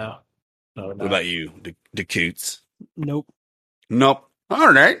 No. What about you, the Coots? Nope. Nope.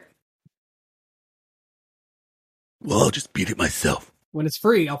 All right. Well, I'll just beat it myself. When it's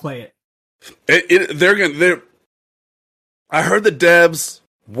free, I'll play it. I heard the devs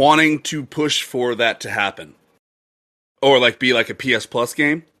wanting to push for that to happen, or like be like a PS Plus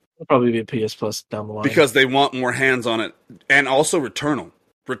game. It'll probably be a PS Plus down the line because they want more hands on it, and also Returnal.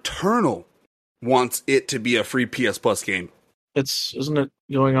 Returnal wants it to be a free PS Plus game. Isn't it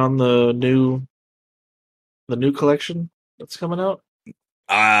going on the new collection that's coming out?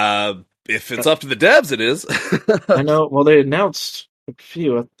 If it's up to the devs, it is. I know. Well, they announced a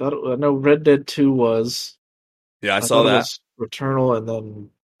few. I know Red Dead 2 was. Yeah, I saw that. Returnal, and then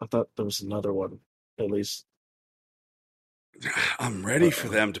I thought there was another one, at least. I'm ready for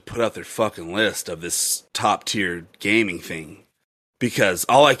them to put out their fucking list of this top tier gaming thing. Because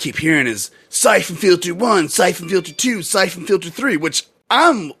all I keep hearing is Siphon Filter 1, Siphon Filter 2, Siphon Filter 3, which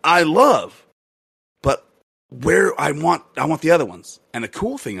I love. But where I want the other ones. And the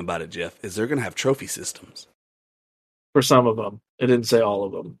cool thing about it, Jeff, is they're going to have trophy systems. For some of them. It didn't say all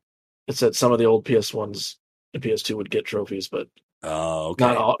of them. It said some of the old PS1s and PS2 would get trophies, but okay.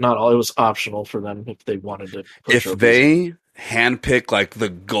 Not all. It was optional for them if they wanted to put if trophies. They handpick like the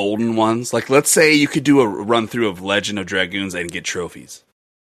golden ones, like let's say you could do a run through of Legend of Dragoons and get trophies.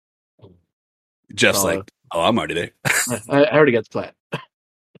 Just I'm already there. I already got the plan.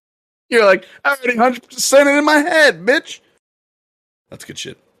 You're like, I already 100% it in my head, bitch. That's good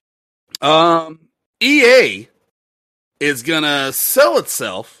shit. EA is gonna sell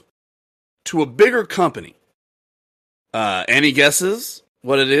itself to a bigger company. Any guesses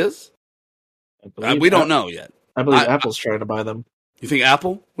what it is? We don't know yet. I believe Apple's trying to buy them. You think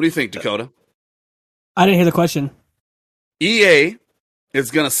Apple? What do you think, Dakota? I didn't hear the question. EA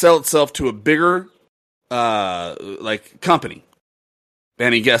is going to sell itself to a bigger, company.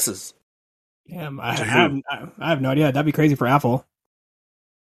 Any guesses? Yeah, I have no idea. That'd be crazy for Apple.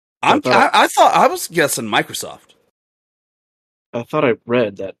 I thought I was guessing Microsoft. I thought I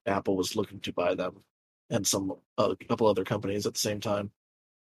read that Apple was looking to buy them and a couple other companies at the same time.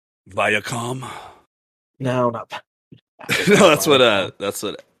 Viacom. No, not. No, that's what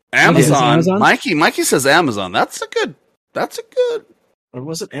Amazon. Mikey says Amazon. That's a good. Or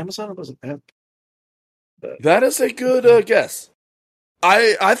was it Amazon or was it Apple? That is a good guess.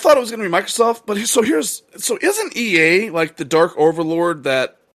 I thought it was going to be Microsoft, but isn't EA like the dark overlord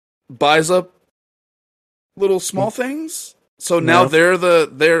that buys up little small things? So now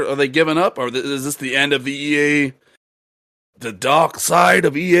are they giving up, or is this the end of the EA? The dark side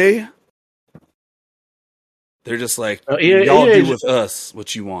of EA? They're just like, y'all do with us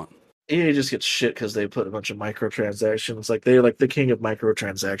what you want. EA just gets shit because they put a bunch of microtransactions. Like they're like the king of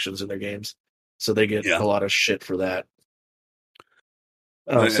microtransactions in their games, so they get a lot of shit for that.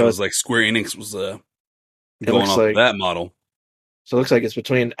 So it was like Square Enix was going off that model. So it looks like it's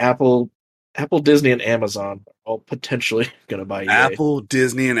between Apple, Disney, and Amazon, all potentially going to buy EA. Apple,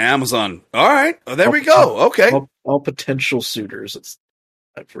 Disney, and Amazon. All right, there we go. Okay, all potential suitors.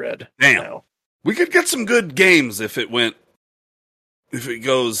 I've read. Damn. Now. We could get some good games if it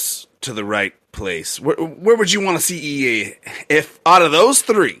goes to the right place. Where would you want to see EA? If out of those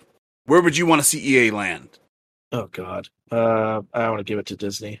three, where would you want to see EA land? Oh God, I want to give it to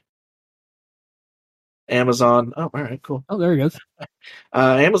Disney. Amazon. Oh, all right, cool. Oh, there he goes.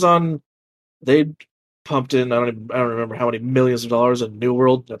 Amazon, they pumped in. I don't remember how many millions of dollars in New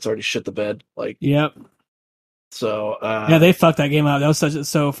World. That's already shit the bed. Like, yep. So they fucked that game up. That was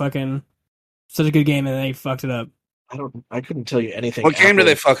such a good game, and they fucked it up. I couldn't tell you anything. What game did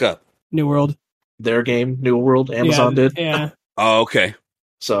they fuck up? New World. Their game, New World. Amazon did. Yeah. Oh, okay.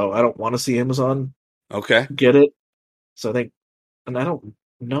 So I don't want to see Amazon. Okay. Get it. So I think, and I don't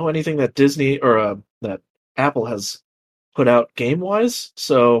know anything that Disney or that Apple has put out game wise.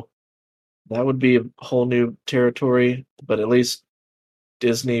 So that would be a whole new territory. But at least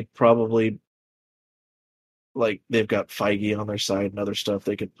Disney probably, like, they've got Feige on their side and other stuff.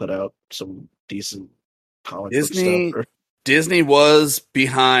 They could put out some decent comic book stuff. Disney was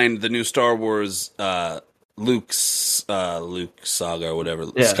behind the new Star Wars Luke saga or whatever,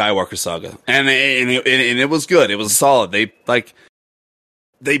 Skywalker saga, and it was good. It was solid. They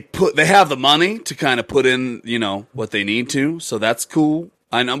have the money to kind of put in, what they need to, so that's cool.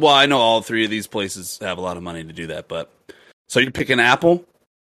 I know all three of these places have a lot of money to do that, but so you're picking Apple?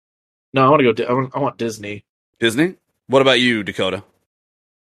 No, I want to go. I want Disney. Disney? What about you, Dakota?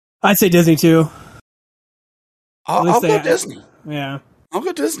 I'd say Disney too. I'll go Disney. Yeah, I'll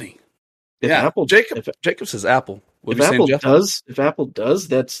go Disney. Apple, Jacob says Apple. If Apple does,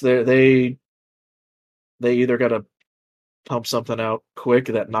 that's they they either got to pump something out quick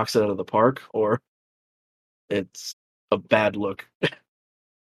that knocks it out of the park, or it's a bad look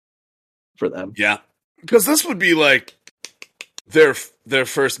for them. Yeah, because this would be like their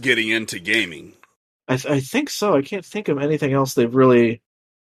first getting into gaming. I think so. I can't think of anything else they've really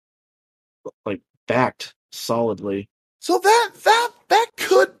like backed solidly. So that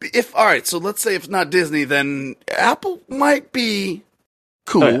could be, if all right. So let's say if not Disney, then Apple might be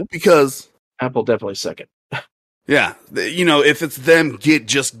cool. Oh, yeah. Because Apple definitely second. yeah, if it's them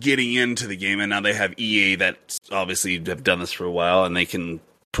just getting into the game, and now they have EA that obviously have done this for a while, and they can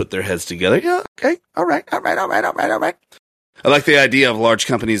put their heads together. Yeah, okay, all right. I like the idea of large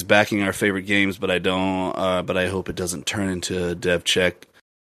companies backing our favorite games, but I don't. But I hope it doesn't turn into a dev check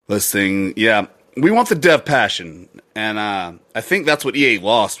listing. Yeah, we want the dev passion, and I think that's what EA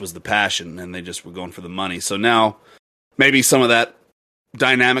lost was the passion, and they just were going for the money. So now maybe some of that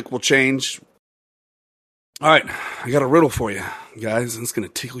dynamic will change. All right, I got a riddle for you, guys, and it's going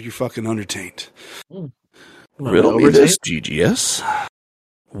to tickle your fucking undertaint. Riddle me this, GGS.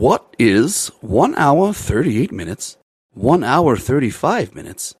 What is 1 hour 38 minutes, 1 hour 35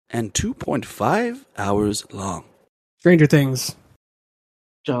 minutes, and 2.5 hours long? Stranger Things.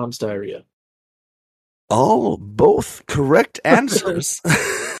 John's diarrhea. All both correct answers.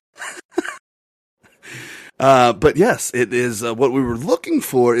 But yes, it is what we were looking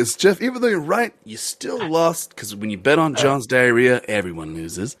for is, Jeff, even though you're right, you still lost, because when you bet on John's diarrhea, everyone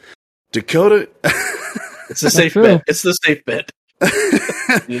loses. Dakota... It's the safe bet. It's the safe bet.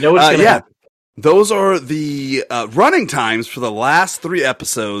 You know what's going to happen. Those are the running times for the last 3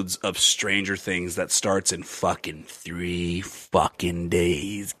 episodes of Stranger Things that starts in fucking 3 fucking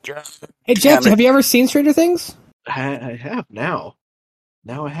days. God, hey, Jeff, have you ever seen Stranger Things? I have now.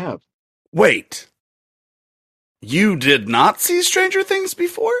 Now I have. Wait. You did not see Stranger Things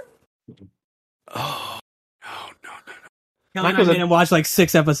before? Oh, no. Kelly and I made him watch like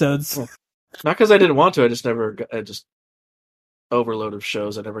 6 episodes. Not because I didn't want to. I just overload of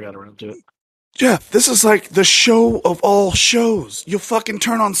shows. I never got around to it. Jeff, this is like the show of all shows. You'll fucking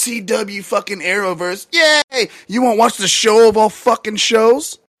turn on CW fucking Arrowverse. Yay! You won't watch the show of all fucking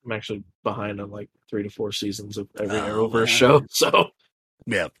shows? I'm actually behind on like 3 to 4 seasons of every Arrowverse show. So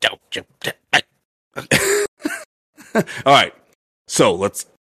yeah. All right. So let's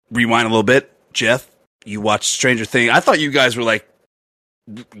rewind a little bit. Jeff, you watched Stranger Things. I thought you guys were like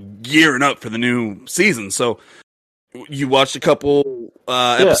gearing up for the new season. So you watched a couple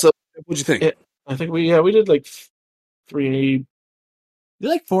episodes. What'd you think? I think we did like 3. We did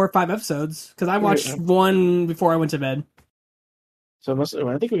like 4 or 5 episodes because I watched 1 before I went to bed. So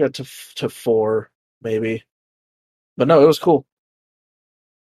I think we got to 4 maybe, but no, it was cool.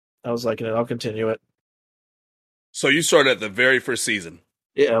 I was liking it. I'll continue it. So you started at the very first season.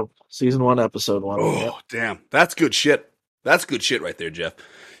 Yeah, season 1, episode 1. Oh, yeah. Damn. That's good shit. That's good shit right there, Jeff.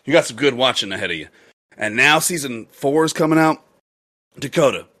 You got some good watching ahead of you. And now season 4 is coming out.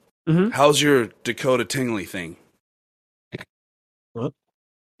 Dakota, how's your Dakota Tingley thing? What?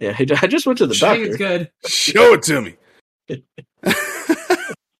 Yeah, I just went to the doctor. It's good. Show it to me. I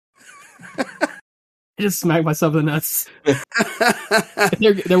just smacked myself in the nuts.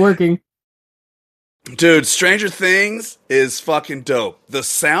 They're working. Dude, Stranger Things is fucking dope. The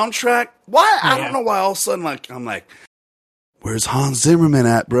soundtrack, why? I don't know why all of a sudden I'm like, where's Hans Zimmerman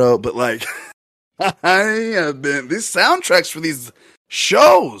at, bro? But like, these soundtracks for these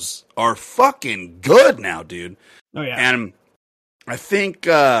shows are fucking good now, dude. Oh yeah. And I think,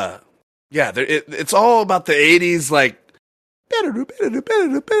 it's all about the 80s, like, you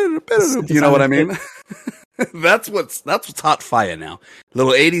know what I mean? That's what's hot fire now.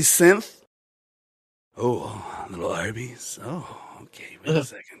 Little 80s synth. Oh, little Arby's. Oh, okay. Wait a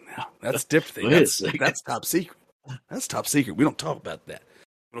second now. That's different. That's top secret. That's top secret. We don't talk about that.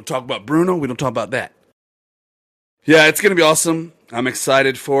 We don't talk about Bruno. We don't talk about that. Yeah, it's going to be awesome. I'm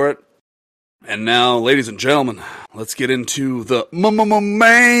excited for it. And now, ladies and gentlemen, let's get into the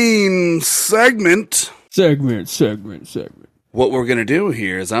main segment. Segment. What we're going to do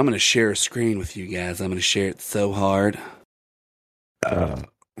here is I'm going to share a screen with you guys. I'm going to share it so hard.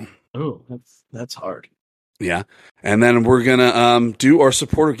 Oh, that's hard. Yeah. And then we're going to do our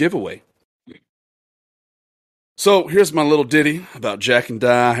supporter giveaway. So here's my little ditty about Jack and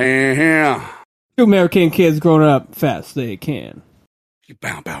Diane. 2 American kids growing up fast they can.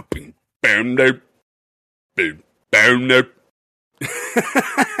 Bow, bow, bing, bam, dope. Boom, bam, dope.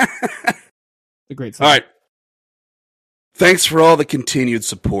 A great song. All right. Thanks for all the continued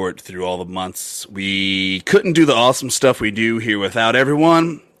support through all the months. We couldn't do the awesome stuff we do here without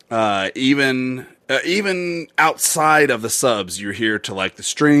everyone. Even outside of the subs, you're here to like the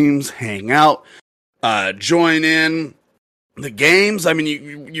streams, hang out, join in the games. I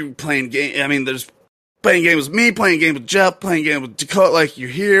mean, you playing game. I mean, there's playing games with me, playing games with Jeff, playing games with Dakota. Like, you're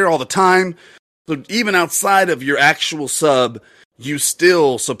here all the time. So even outside of your actual sub, you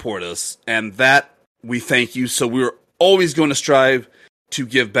still support us, and that we thank you. So we're always going to strive to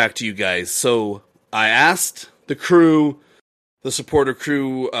give back to you guys. So I asked the crew, the supporter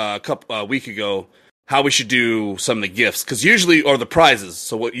crew, a week ago, how we should do some of the gifts, because usually, or the prizes.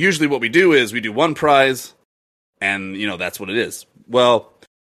 So what we do is we do one prize, and that's what it is. Well,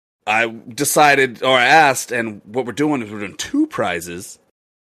 I decided, or I asked, and what we're doing is we're doing two prizes,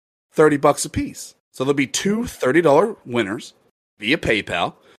 $30 a piece. So there'll be two $30 winners via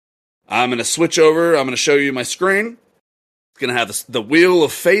PayPal. I'm going to switch over. I'm going to show you my screen. It's going to have the Wheel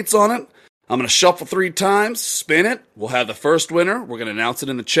of Fates on it. I'm going to shuffle 3 times, spin it. We'll have the first winner. We're going to announce it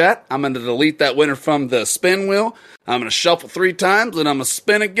in the chat. I'm going to delete that winner from the spin wheel. I'm going to shuffle 3 times, and I'm going to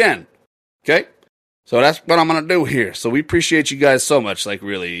spin again. Okay? So that's what I'm going to do here. So we appreciate you guys so much. Like,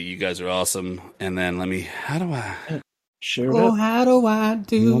 really, you guys are awesome. And then how do I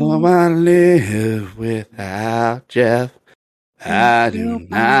live without Jeff? I do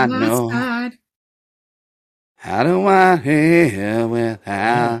not know. How do I live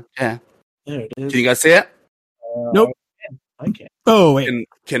without Jeff? There it is. Can you guys see it? Nope. I can't. Oh wait,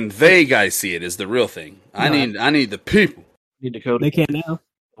 Can they guys see it? Is the real thing. I need the people. Need Dakota they can now.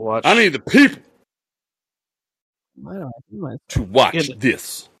 watch. I need the people Why do I do my- to watch Yeah,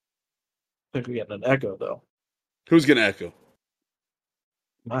 this. I think we're getting an echo though. Who's getting echo?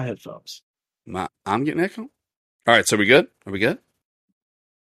 My headphones. I'm getting echo? All right, so we good? Are we good?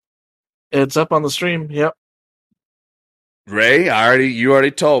 It's up on the stream. Yep. Ray, you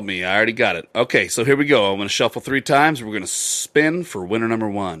already told me. I already got it. Okay, so here we go. I'm going to shuffle 3 times. We're going to spin for winner number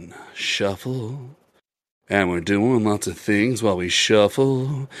 1. Shuffle. And we're doing lots of things while we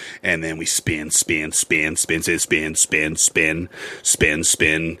shuffle. And then we spin. Gemma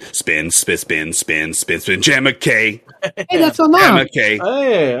K. Hey, that's my mom. Gemma K.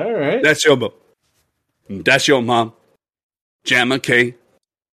 Hey, all right. That's your mom. That's your mom. Gemma K.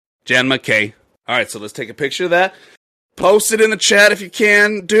 Gemma K. All right, so let's take a picture of that. Post it in the chat if you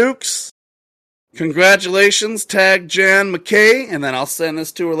can, Dukes. Congratulations. Tag Jan McKay, and then I'll send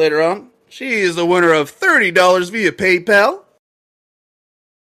this to her later on. She is the winner of $30 via PayPal.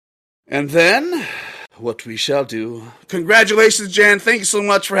 And then, what we shall do. Congratulations, Jan. Thank you so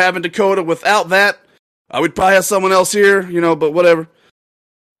much for having Dakota. Without that, I would probably have someone else here, but whatever.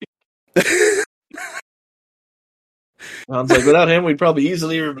 Sounds like without him, we'd probably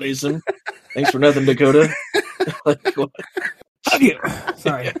easily replace him. Thanks for nothing, Dakota. Like, what? Fuck you.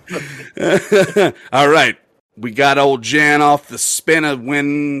 Sorry. All right. We got old Jan off the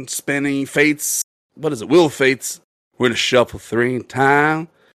spinning fates. What is it? Wheel of Fates. We're going to shuffle 3 times.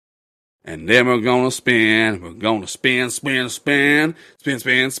 And then we're going to spin. We're going to spin. Wait, We're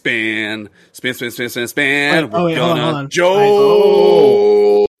hold going on. to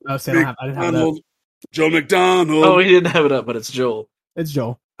Joe. Oh, so I didn't have it up. Joe McDonald. Oh, he didn't have it up, but it's Joel. It's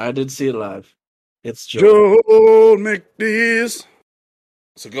Joel. I did see it live. It's Joel. Joel McDees.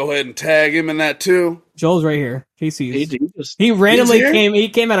 So go ahead and tag him in that too. Joel's right here. He sees. He Randomly He's here? came. He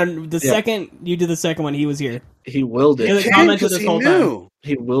came out of the Yeah. second you did the second one. He was here. willed He it. commented Because this he whole knew.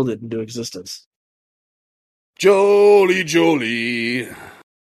 He willed it into existence. Jolie,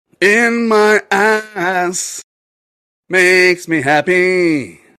 in my eyes, makes me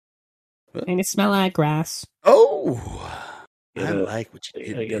happy. And it smell like grass. Oh, You I gotta- like what you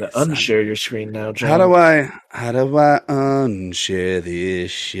did. I gotta there, son. unshare your screen now, John. How do I unshare this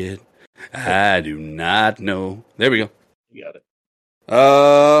shit? I do not know. There we go. You got it.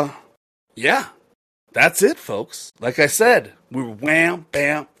 Yeah. That's it, folks. Like I said, we're wham,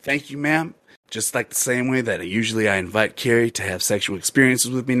 bam, thank you, ma'am. Just like the same way that usually I invite Carrie to have sexual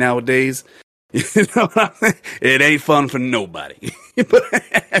experiences with me nowadays. You know what I'm saying? It ain't fun for nobody.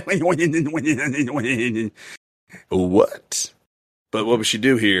 What? But what we should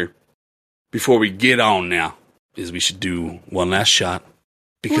do here, before we get on now, is we should do one last shot.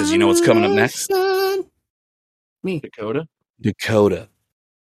 Because you know what's coming up next? Me. Dakota? Dakota.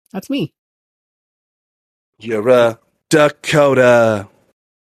 That's me. You're a Dakota.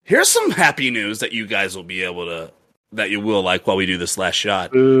 Here's some happy news that you guys will be able to, that you will like while we do this last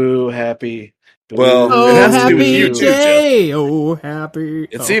shot. Ooh, happy. Well, Boo. it Oh, has to do with you happy too, Jeff. day. Oh, happy.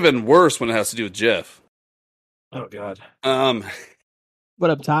 It's Oh. even worse when it has to do with Jeff. Oh, God. What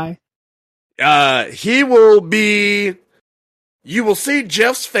up, Ty? He will be. You will see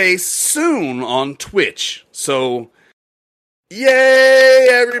Jeff's face soon on Twitch. So, yay,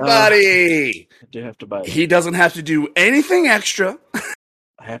 everybody! I do have to buy it. He doesn't have to do anything extra.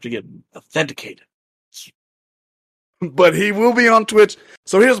 I have to get authenticated. but he will be on Twitch.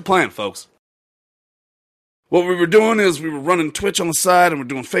 So here's the plan, folks. What we were doing is we were running Twitch on the side, and we're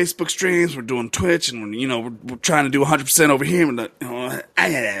doing Facebook streams. We're doing Twitch, and we're trying to do 100% over here. And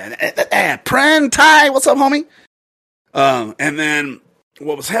Pran Ty, what's up, homie? And then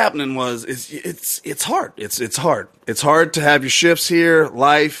what was happening was it's hard. It's hard. It's hard to have your shifts here,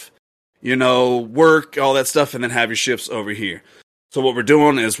 life, work, all that stuff, and then have your shifts over here. So what we're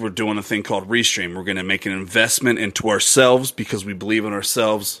doing is we're doing a thing called Restream. We're going to make an investment into ourselves because we believe in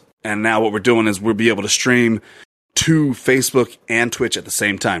ourselves. And now what we're doing is we'll be able to stream to Facebook and Twitch at the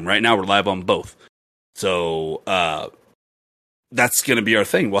same time. Right now we're live on both. So that's going to be our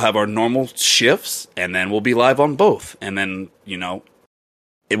thing. We'll have our normal shifts, and then we'll be live on both. And then,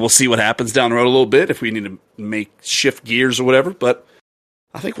 we'll see what happens down the road a little bit if we need to make shift gears or whatever. But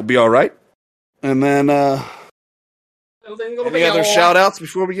I think we'll be all right. And then any other shout-outs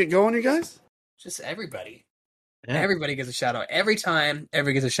before we get going, you guys? Just everybody. Yeah. Everybody gets a shout out. Every time,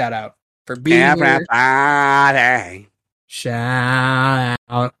 everybody gets a shout out for being here. Everybody. Shout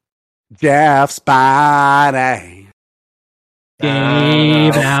out. Jeff Spidey.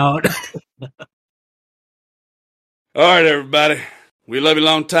 Game out. All right, everybody. We love you a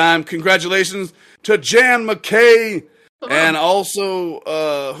long time. Congratulations to Jan McKay and also,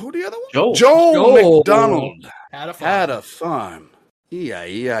 who the other one? Joel McDonald. Had a farm.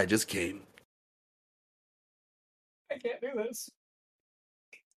 I just came. I can't do this.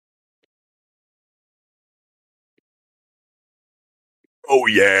 Oh,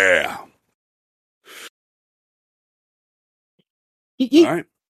 yeah. All right.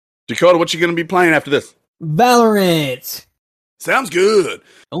 Dakota, what you going to be playing after this? Valorant. Sounds good.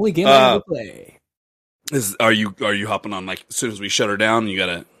 Only game I ever play. Are you hopping on like as soon as we shut her down? You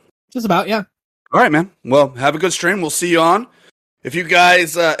gotta. Just about, yeah. All right, man. Well, have a good stream. We'll see you on. If you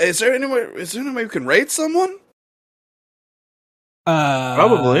guys, is there any way we can raid someone?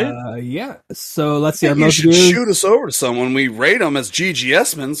 Probably. Yeah. So let's see. You should shoot us over to someone. We raid them as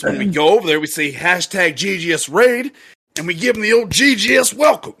GGS-mans. When we go over there, we say hashtag GGS raid, and we give them the old GGS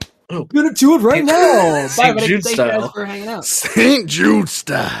welcome. I'm gonna do it right now. St. Jude Thank you guys style. for hanging out. St. Jude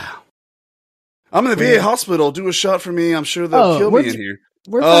style. I'm in the VA hospital. Do a shot for me. I'm sure they'll kill me in here.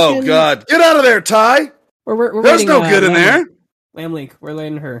 Oh, God. Get out of there, Ty. We're There's rating, no good in there. Lamb Link. We're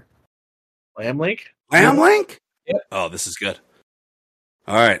letting her. Lamb Link? Lamb Link? Yep. Oh, this is good.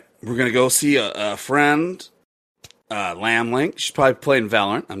 All right. We're going to go see a friend, Lamb Link. She's probably playing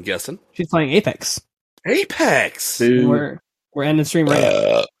Valorant, I'm guessing. She's playing Apex. Apex. Dude. We're ending stream right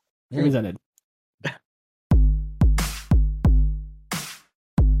now. Stream is ended.